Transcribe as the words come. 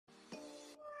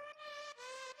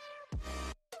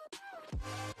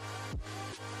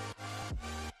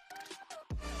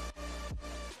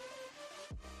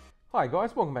Hi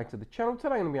guys, welcome back to the channel.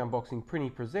 Today I'm going to be unboxing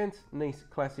Prinny Presents NIS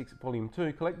Classics Volume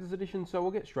 2 Collector's Edition, so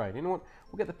we'll get straight into it.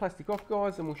 We'll get the plastic off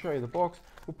guys and we'll show you the box.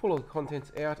 We'll pull all the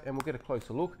contents out and we'll get a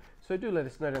closer look. So do let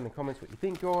us know down in the comments what you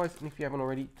think guys, and if you haven't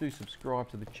already, do subscribe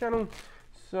to the channel.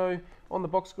 So on the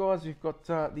box guys, we've got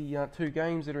the two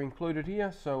games that are included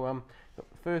here. So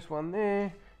got the first one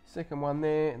there, second one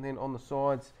there, and then on the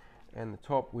sides and the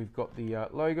top we've got the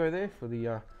logo there for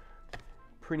the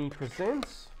Prinny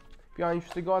Presents. If you are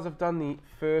interested guys, I've done the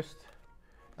first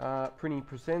Prinny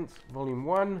Presents Volume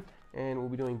 1 and we'll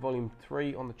be doing Volume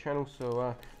 3 on the channel,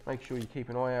 so make sure you keep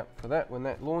an eye out for that when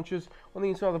that launches. On the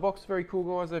inside of the box, very cool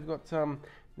guys, they've got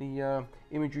the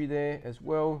imagery there as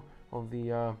well of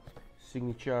the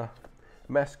signature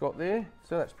mascot there,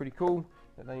 so that's pretty cool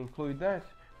that they include that.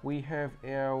 We have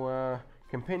our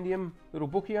compendium little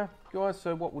book here guys,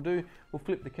 so what we'll do, we'll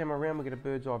flip the camera around, we'll get a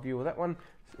bird's eye view of that one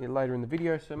later in the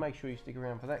video, so make sure you stick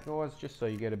around for that guys, just so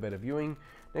you get a better viewing.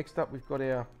 Next up we've got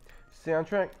our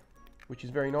soundtrack, which is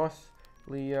very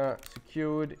nicely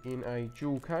secured in a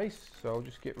jewel case, so I'll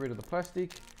just get rid of the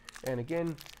plastic and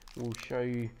again we'll show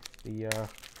you the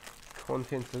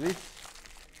contents of this.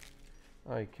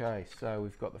 Okay, so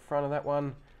we've got the front of that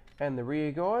one and the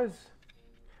rear guys.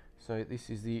 So this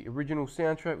is the original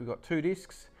soundtrack. We've got 2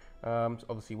 discs,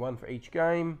 obviously one for each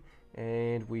game,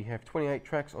 and we have 28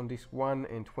 tracks on disc 1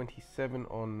 and 27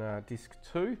 on disc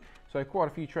 2. So quite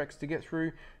a few tracks to get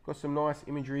through. Got some nice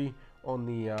imagery on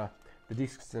the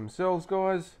discs themselves,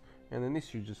 guys. And then this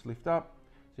should just lift up.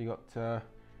 So you got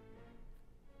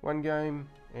one game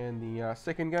and the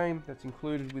second game that's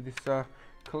included with this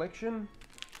collection.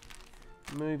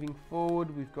 Moving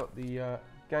forward, we've got the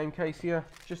game case here,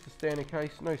 just a standard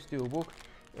case, no steel book,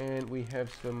 and we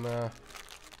have some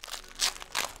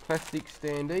plastic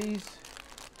standees.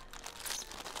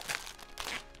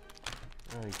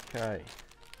 Okay,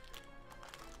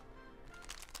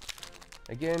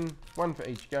 again one for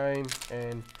each game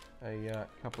and a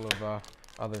couple of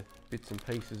other bits and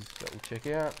pieces that we'll check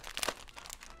out.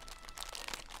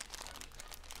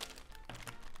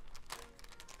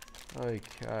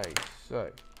 Okay, so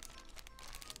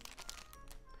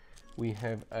we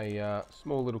have a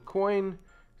small little coin,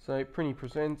 so Prinny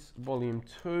Presents Volume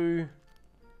 2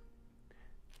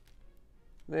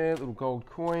 there, little gold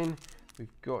coin. We've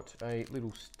got a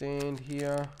little stand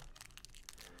here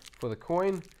for the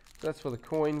coin, so that's for the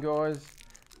coin guys.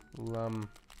 We'll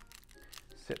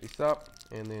set this up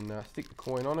and then stick the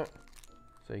coin on it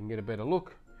so you can get a better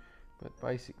look, but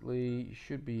basically you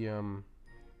should be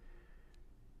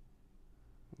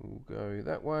we'll go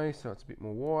that way so it's a bit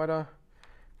more wider.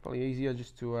 Probably easier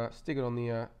just to stick it on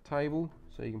the table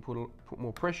so you can put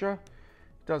more pressure.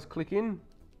 It does click in,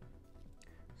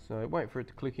 so wait for it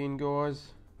to click in guys.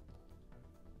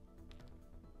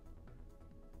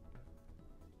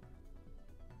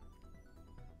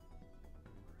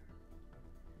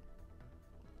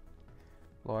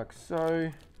 Like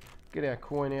so. Get our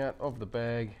coin out of the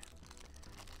bag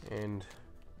and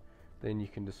then you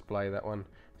can display that one.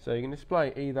 So you can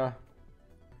display either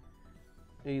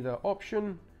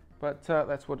option, but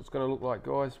that's what it's going to look like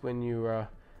guys when you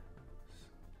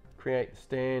create the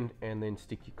stand and then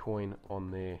stick your coin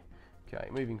on there. Okay,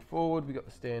 moving forward we got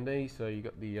the standee, so you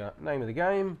got the name of the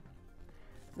game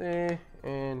there,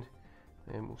 and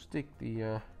then we'll stick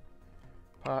the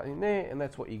part in there, and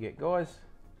that's what you get guys.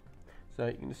 So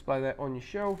you can display that on your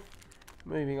shelf.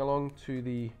 Moving along to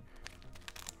the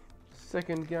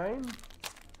second game.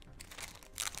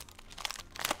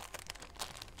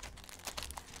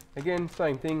 Again,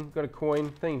 same thing, got a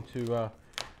coin themed to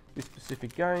this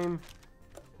specific game,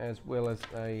 as well as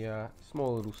a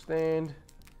small little stand.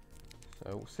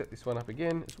 So we'll set this one up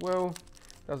again as well.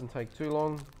 Doesn't take too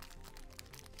long.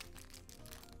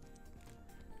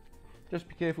 Just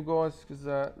be careful guys,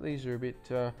 because these are a bit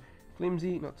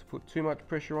flimsy, not to put too much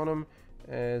pressure on them,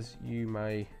 as you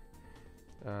may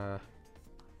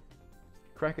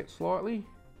crack it slightly.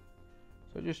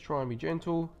 So just try and be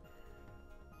gentle.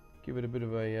 Give it a bit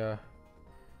of a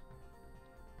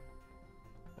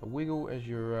wiggle as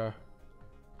you're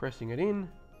pressing it in.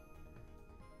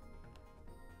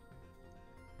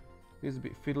 It is a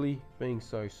bit fiddly being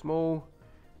so small,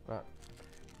 but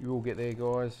you will get there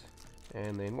guys.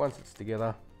 And then once it's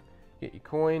together, get your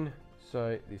coin.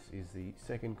 So this is the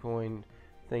second coin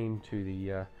themed to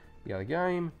the other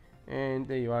game, and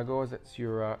there you are guys, that's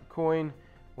your coin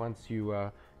once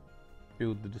you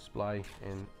build the display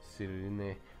and sit it in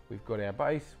there. We've got our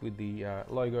base with the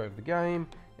logo of the game,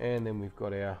 and then we've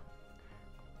got our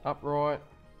upright.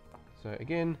 So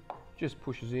again, just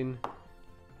pushes in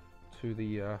to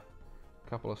the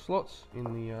couple of slots in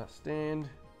the stand.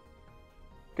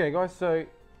 Okay guys, so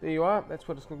there you are. That's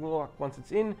what it's going to look like once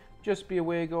it's in. Just be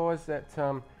aware, guys, that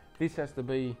this has to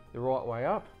be the right way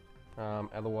up,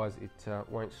 otherwise it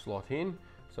won't slot in.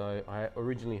 So I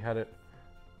originally had it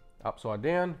upside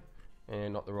down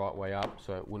and not the right way up,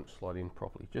 so it wouldn't slot in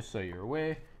properly. Just so you're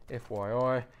aware,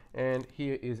 FYI. And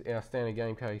here is our standard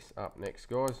game case up next,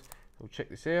 guys. We'll check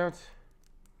this out.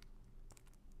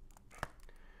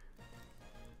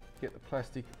 Get the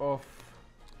plastic off.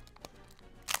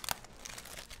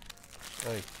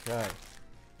 Okay.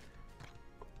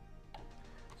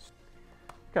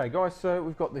 Okay guys, so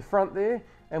we've got the front there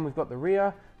and we've got the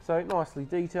rear, so nicely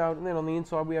detailed, and then on the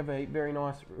inside we have a very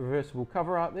nice reversible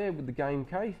cover art there with the game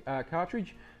case,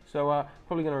 cartridge. So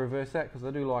probably going to reverse that because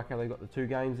I do like how they got the two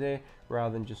games there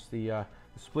rather than just the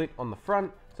split on the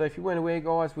front. So if you weren't aware,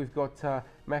 guys, we've got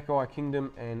Mackay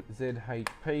Kingdom and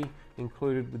ZHP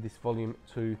included with this Volume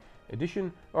 2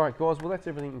 edition. Alright guys, well that's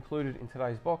everything included in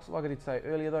today's box. Like I did say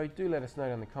earlier though, do let us know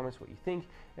down in the comments what you think,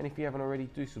 and if you haven't already,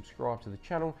 do subscribe to the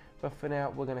channel. But for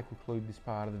now, we're going to conclude this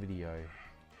part of the video.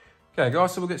 Okay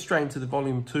guys, so we'll get straight into the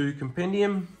Volume 2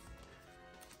 compendium.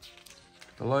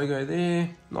 The logo there,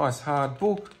 nice hard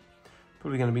book,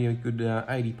 probably going to be a good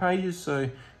 80 pages, so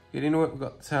get into it. We've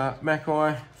got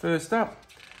Mackay first up,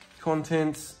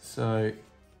 contents, so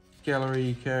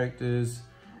gallery, characters,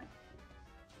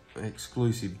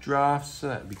 exclusive drafts, so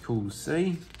that'd be cool to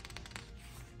see.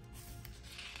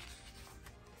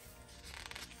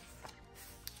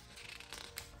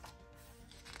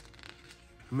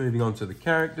 Moving on to the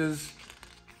characters.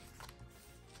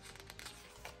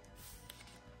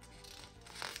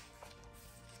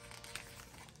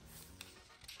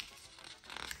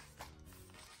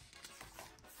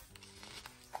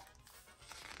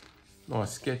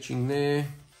 Nice sketching there.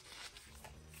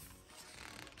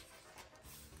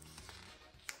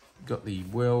 Got the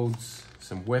welds,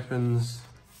 some weapons,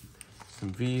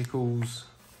 some vehicles.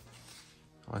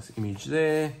 Nice image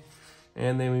there.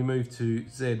 And then we move to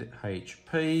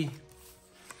ZHP.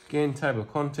 Again, table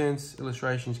of contents,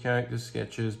 illustrations, characters,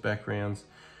 sketches, backgrounds.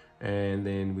 And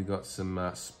then we got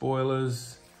some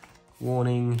spoilers,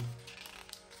 warning.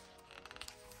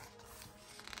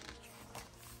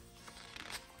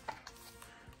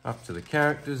 Up to the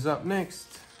characters up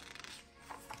next.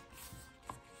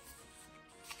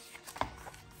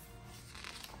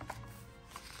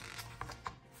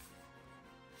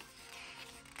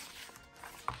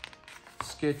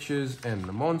 Sketches and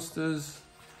the monsters.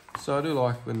 So I do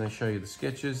like when they show you the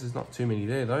sketches. There's not too many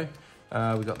there though.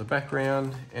 We've got the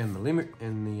background and the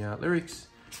lyrics.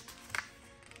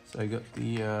 So you got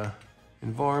the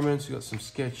environments. We've got some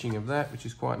sketching of that, which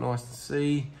is quite nice to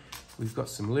see. We've got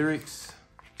some lyrics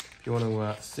if you want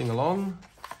to sing along.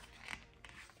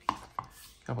 A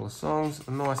couple of songs,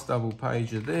 a nice double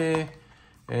pager there,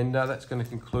 and that's going to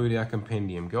conclude our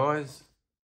compendium, guys.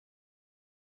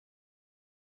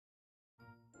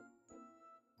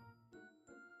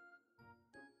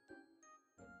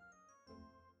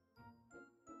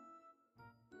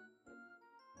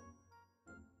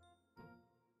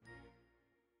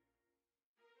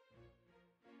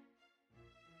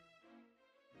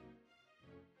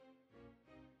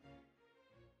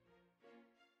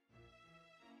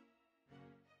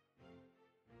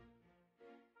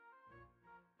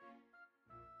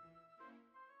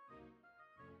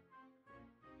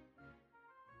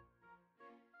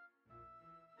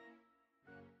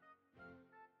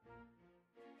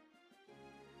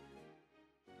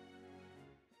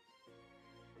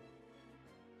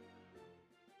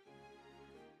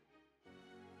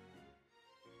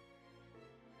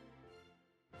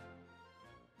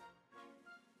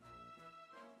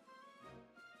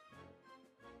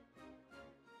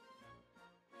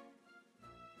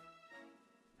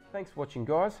 Thanks for watching,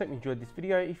 guys. Hope you enjoyed this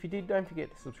video. If you did, don't forget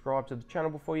to subscribe to the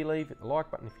channel before you leave. Hit the like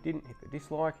button. If you didn't, hit the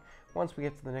dislike. Once we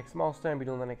get to the next milestone, we'll be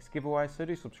doing the next giveaway, so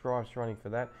do subscribe, it's running for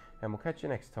that, and we'll catch you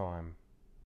next time.